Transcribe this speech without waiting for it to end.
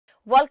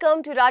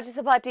Welcome to Rajya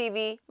Sabha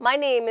TV. My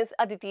name is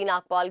Aditi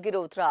Nagpal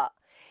Girotra.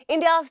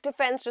 India's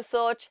Defence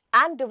Research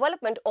and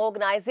Development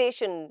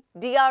Organization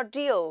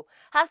 (DRDO)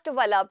 has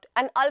developed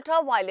an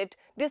ultraviolet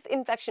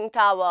disinfection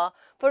tower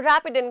for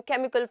rapid and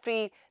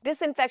chemical-free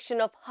disinfection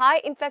of high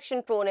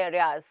infection-prone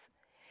areas.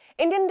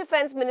 Indian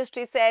Defence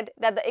Ministry said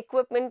that the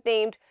equipment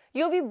named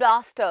UV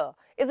Blaster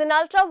is an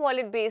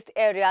ultraviolet-based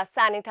area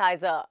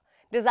sanitizer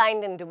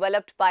designed and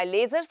developed by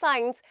Laser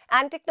Science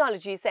and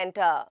Technology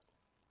Center.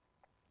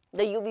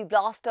 The UV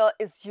blaster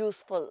is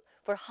useful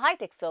for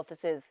high-tech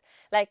surfaces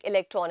like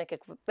electronic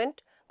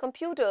equipment,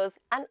 computers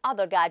and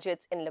other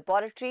gadgets in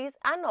laboratories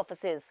and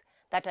offices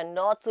that are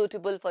not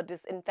suitable for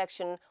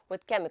disinfection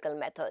with chemical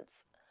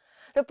methods.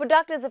 The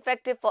product is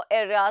effective for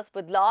areas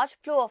with large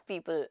flow of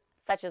people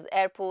such as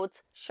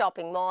airports,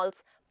 shopping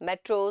malls,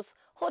 metros,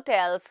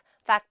 hotels,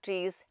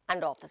 factories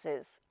and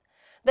offices.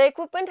 The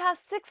equipment has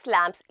 6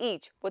 lamps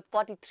each with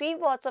 43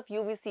 watts of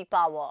UVC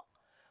power.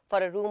 For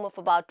a room of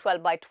about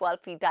 12 by 12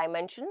 feet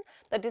dimension,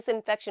 the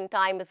disinfection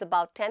time is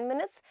about 10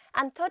 minutes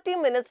and 30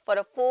 minutes for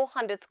a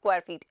 400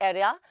 square feet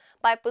area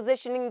by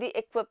positioning the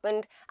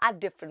equipment at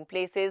different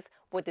places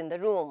within the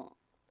room.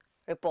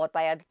 Report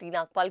by Aditi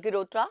Nagpal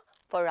Girotra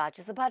for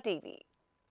Rajya Sabha TV.